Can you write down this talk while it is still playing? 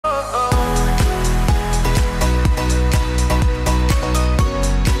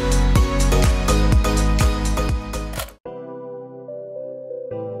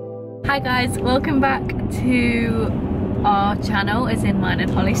Hi guys, welcome back to our channel, as in mine and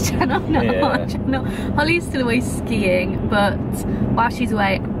Holly's channel, not our channel. Holly's still away skiing, but while she's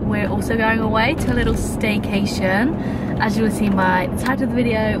away, we're also going away to a little staycation. As you will see by the title of the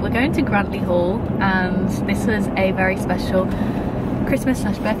video, we're going to Grantley Hall, and this was a very special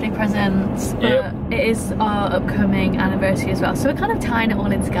Christmas/birthday present, but it is our upcoming anniversary as well, so we're kind of tying it all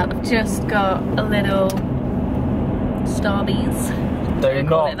in together. I've just got a little Starbies. Do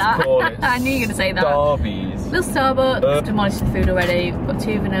not call it I knew you were going to say that. Starbies. Little Starbucks. Demolished the food already. We've got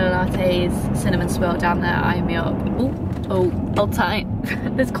 2 vanilla lattes, cinnamon swirl down there, eyeing me up. Oh, hold tight.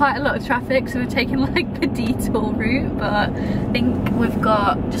 There's quite a lot of traffic, so we've taken like the detour route, but I think we've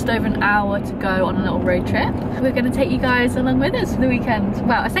got just over an hour to go on a little road trip. We're going to take you guys along with us for the weekend.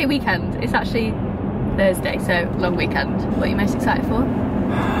 Well, I say weekend, it's actually Thursday, so long weekend. What are you most excited for?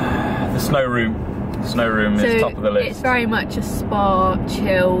 The snow room. Snow room is top of the list. It's very much a spa,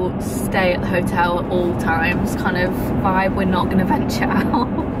 chill, stay at the hotel at all times kind of vibe. We're not going to venture out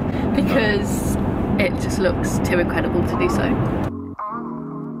because it just looks too incredible to do so.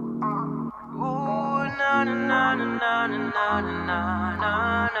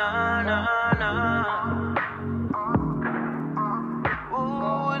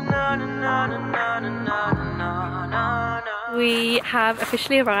 We have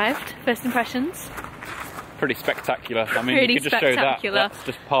officially arrived. First impressions? Pretty spectacular. I mean, you could just show that. That's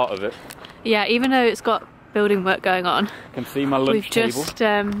just part of it. Yeah, even though it's got building work going on. You can see my lunch table.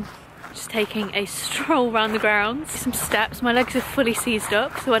 Just taking a stroll around the grounds. Some steps. My legs are fully seized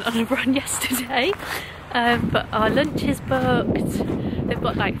up because I went on a run yesterday. But our lunch is booked. They've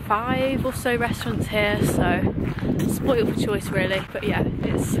got like 5 or so restaurants here, so spoiled for choice really. But yeah,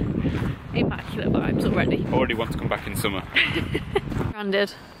 it's immaculate vibes already. Already want to come back in summer.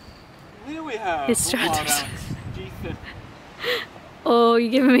 Stranded. Here we have. He's stranded. Oh,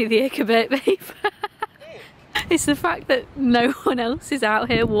 you're giving me the ick a bit, babe. It's the fact that no one else is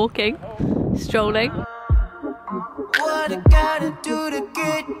out here walking, strolling. What I gotta do to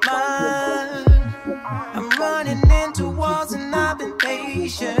get mine? I'm running into walls and I've been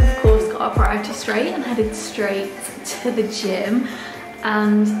patient. Of course, got our priority straight and headed straight to the gym.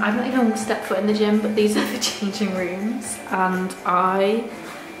 And I've not even stepped foot in the gym, but these are the changing rooms, and I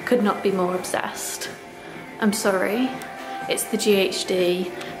could not be more obsessed. I'm sorry. It's the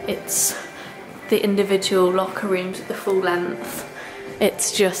GHD. It's the individual locker rooms at the full length.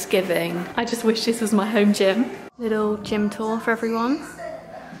 It's just giving. I just wish this was my home gym. Little gym tour for everyone.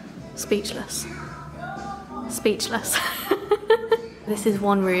 Speechless. Speechless. This is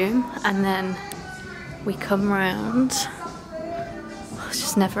one room, and then we come round. Oh, it's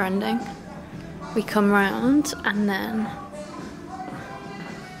just never ending. We come round, and then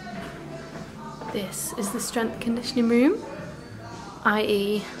this is the strength conditioning room,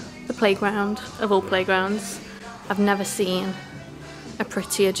 i.e. the playground of all playgrounds. I've never seen a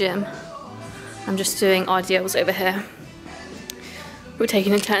prettier gym. I'm just doing RDLs over here. We're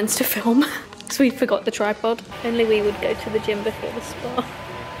taking in turns to film because we forgot the tripod. Only we would go to the gym before the spa.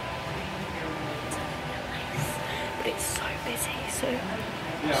 But it's so busy, so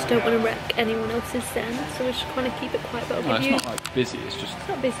I just don't want to wreck anyone else's zen, so we're just trying to keep it quiet. But No, it's not like busy, it's just... It's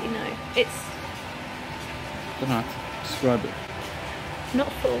not busy, no. It's... I don't know how to describe it.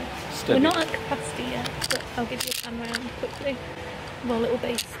 Not full. Steady. We're not at capacity yet, but I'll give you a pan round quickly of our little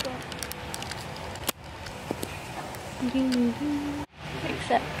base spot.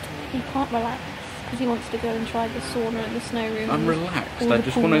 Except he can't relax because he wants to go and try the sauna in the snow room. I'm relaxed. I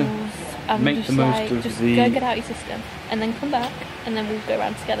just want to make the most of just the... go get out your system and then come back, and then we'll go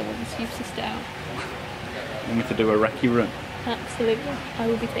around together once you've sussed it out. You want me to do a recce run? Absolutely. I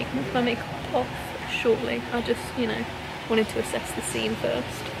will be taking my makeup off shortly. I just, you know, wanted to assess the scene first.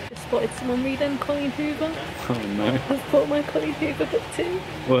 Just spotted someone reading Colleen Hoover. Oh no. I've bought my Colleen Hoover book too.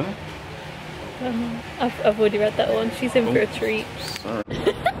 What? I've already read that one. She's in for a treat. Sorry.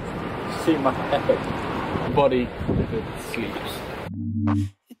 See my epic body that sleeps.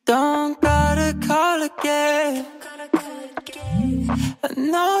 You don't gotta call again. I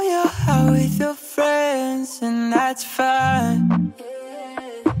know you're out with your friends, and that's fine.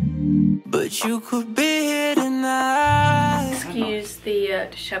 But you could be here tonight. Excuse the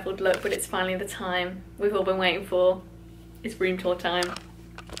dishevelled look, but it's finally the time we've all been waiting for. It's room tour time.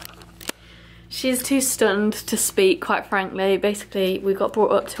 She's too stunned to speak, quite frankly. Basically, we got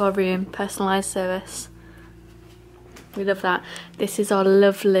brought up to our room, personalised service. We love that. This is our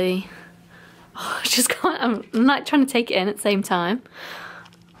lovely... Oh, I just can't... I'm like trying to take it in at the same time.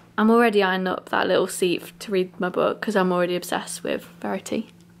 I'm already eyeing up that little seat to read my book because I'm already obsessed with Verity.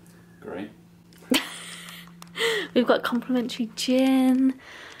 Great. We've got complimentary gin.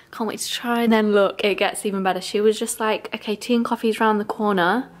 Can't wait to try. And then look, it gets even better. She was just like, okay, tea and coffee's round the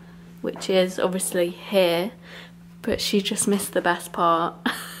corner, which is obviously here, but she just missed the best part.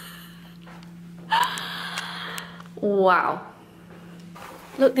 Wow.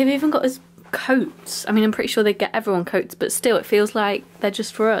 Look, they've even got us coats. I mean, I'm pretty sure they get everyone coats, but still, it feels like they're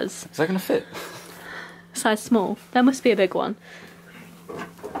just for us. Is that gonna fit? Size small. There must be a big one.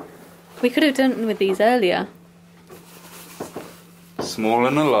 We could have done with these earlier. Small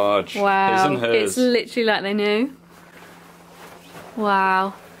and a large. Wow. His and hers. It's literally like they knew.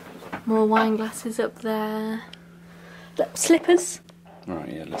 Wow. More wine glasses up there. Look, slippers.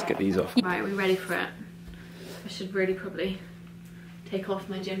 Right, yeah, let's get these off. Right, are we ready for it? I should really probably take off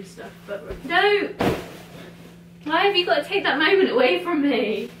my gym stuff, but no! Why have you got to take that moment away from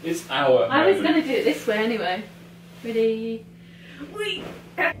me? It's our I was going to do it this way anyway. Ready? Wait.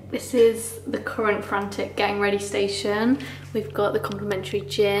 This is the current frantic getting ready station. We've got the complimentary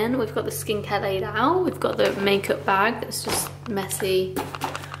gin, we've got the skincare laid out, we've got the makeup bag that's just messy.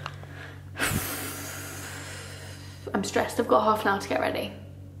 I'm stressed, I've got half an hour to get ready.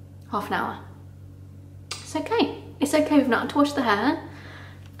 Half an hour. It's okay. It's okay, we've not had to wash the hair.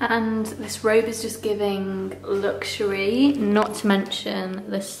 And this robe is just giving luxury, not to mention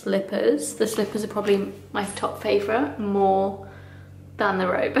the slippers. The slippers are probably my top favourite, more than the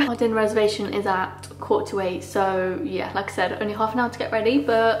robe. Our dinner reservation is at 7:45, so yeah, like I said, only half an hour to get ready,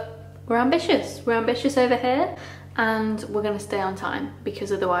 but we're ambitious. We're ambitious over here, and we're gonna stay on time,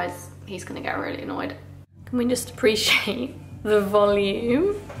 because otherwise he's gonna get really annoyed. Can we just appreciate the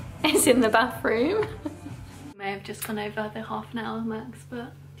volume? It's in the bathroom. May have just gone over the half an hour max,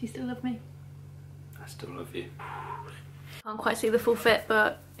 but do you still love me? I still love you. Can't quite see the full fit,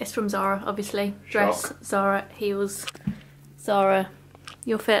 but it's from Zara, obviously. Dress, Shock. Zara, heels, Zara,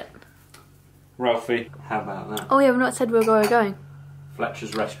 your fit. Ralphie, how about that? Oh yeah, we've not said where we're going.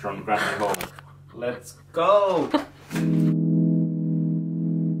 Fletcher's Restaurant, Grantley Hall. Let's go!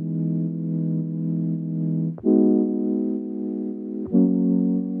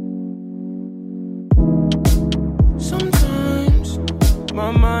 My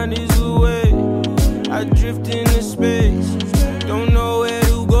mind is away, I drift into space, don't know where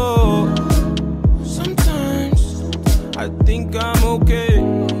to go. Sometimes I think I'm okay,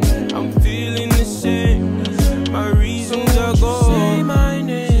 I'm feeling the same, my reasons are gone. Say my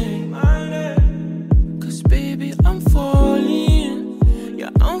name, cause baby I'm falling, yeah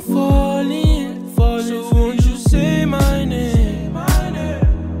I'm falling, falling. So won't you say my name,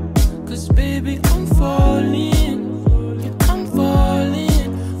 cause baby I'm falling.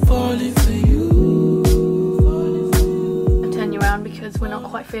 Because we're not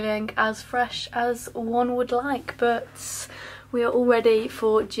quite feeling as fresh as one would like, but we are all ready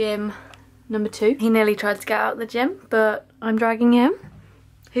for gym number 2. He nearly tried to get out of the gym, but I'm dragging him.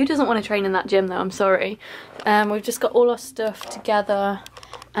 Who doesn't want to train in that gym though? I'm sorry. We've just got all our stuff together,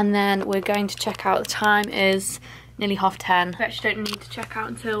 and then we're going to check out. The time is nearly 10:30. We actually don't need to check out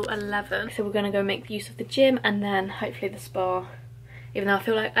until 11, so we're going to go make use of the gym and then hopefully the spa. Even though I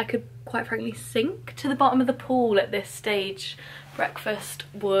feel like I could quite frankly sink to the bottom of the pool at this stage. Breakfast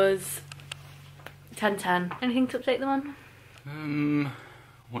was 10:10. Anything to update them on? I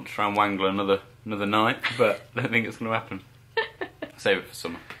want to try and wangle another night, but I don't think it's going to happen. Save it for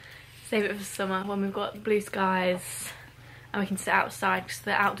summer. Save it for summer when we've got blue skies and we can sit outside, because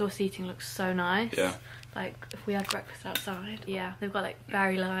the outdoor seating looks so nice. Yeah. Like if we had breakfast outside. Yeah, they've got like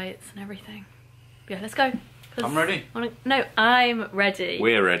fairy lights and everything. Yeah, let's go. I'm ready. No, I'm ready.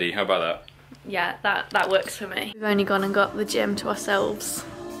 We're ready. How about that? Yeah, that works for me. We've only gone and got the gym to ourselves.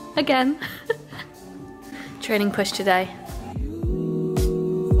 Again. Training push today.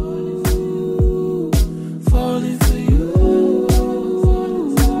 Falling for you,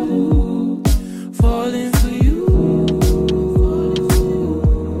 falling for you,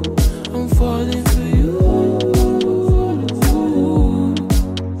 I'm falling for you.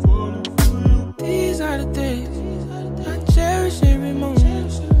 These are the days I cherish every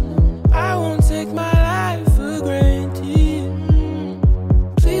moment. I won't take my life for granted.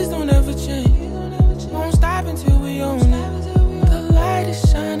 Please don't ever change. Won't stop until we own it. The light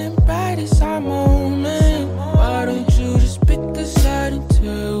is shining bright, it's our moment. Why don't you just pick a side and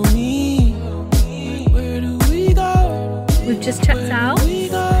tell me, where do we go? We've just checked out.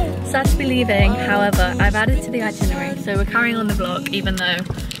 Sad to be leaving, however, I've added to the itinerary, so we're carrying on the vlog, even though,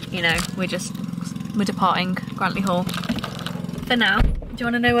 you know, we're departing Grantley Hall. For now, do you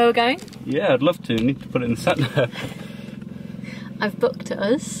want to know where we're going? Yeah, I'd love to. I need to put it in the sat nav. I've booked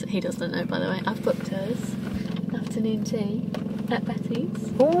us, he doesn't know by the way, I've booked us afternoon tea at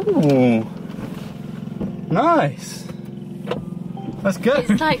Betty's. Ooh, nice. Let's go.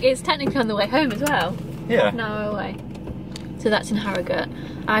 It's technically on the way home as well. Yeah. Half an hour away. So that's in Harrogate.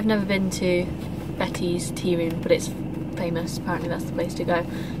 I've never been to Betty's tea room, but it's famous. Apparently that's the place to go.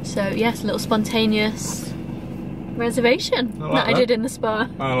 So yes, a little spontaneous reservation that I did in the spa.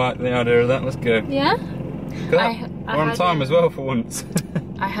 I like the idea of that. Let's go. Yeah. We're on time as well for once.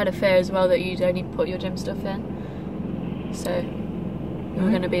 I had a fear as well that you'd only put your gym stuff in, so we were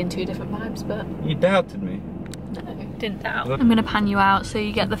going to be in two different vibes, but you doubted me. no, didn't doubt. I'm going to pan you out so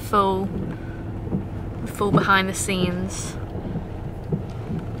you get the full behind the scenes.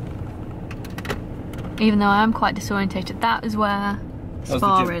 Even though I am quite disorientated, that is where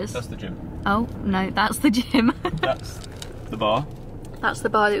spa is. That's the gym. Oh no, that's the gym. That's the bar. That's the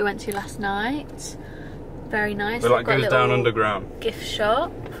bar that we went to last night. Very nice. It like They've got goes a down little underground. gift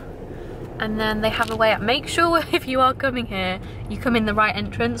shop, and then they have a way out. Make sure if you are coming here, you come in the right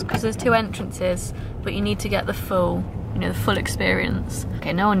entrance, because there's two entrances, but you need to get the full, you know, the full experience.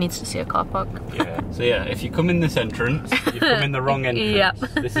 Okay, no one needs to see a car park. Yeah. So yeah, if you come in this entrance, you come in the wrong entrance. Yep.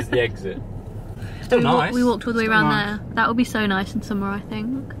 This is the exit. Still nice. We walked all the way around there. That would be so nice in summer, I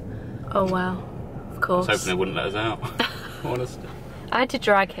think. Oh wow, of course. I was hoping they wouldn't let us out. Honestly. I had to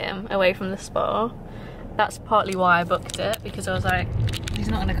drag him away from the spa. That's partly why I booked it, because I was like, he's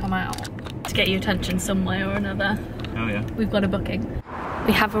not going to come out. To get your attention some way or another. Oh yeah. We've got a booking.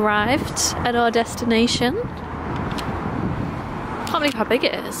 We have arrived at our destination. Can't believe how big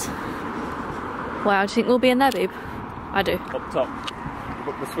it is. Wow, do you think we'll be in there, babe? I do. Up top.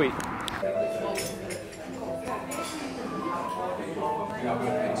 Book the suite.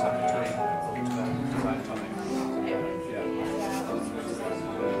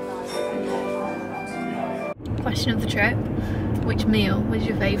 Question of the trip. Which meal was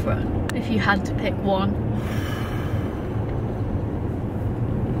your favourite? If you had to pick one.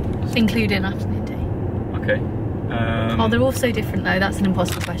 Including afternoon tea. Okay. Oh, they're all so different though. That's an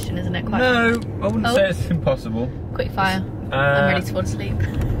impossible question, isn't it? Quite no, I wouldn't say it's impossible. Quick fire. I'm ready to fall asleep.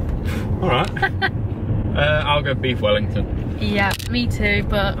 Alright. I'll go beef Wellington. Yeah, me too,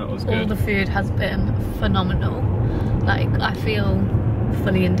 but all the food has been phenomenal. Like, I feel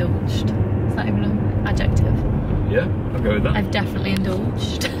fully indulged. Is that even an adjective? Yeah, I'll go with that. I've definitely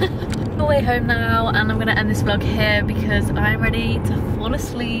indulged. I'm on the way home now, and I'm going to end this vlog here because I'm ready to fall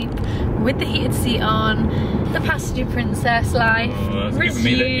asleep with the heated seat on. The passenger princess life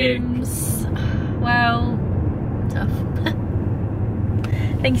resumes. Well, tough.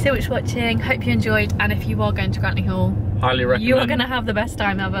 Thank you so much for watching. Hope you enjoyed, and if you are going to Grantley Hall, highly recommend. you are going to have the best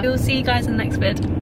time ever. We'll see you guys in the next vid.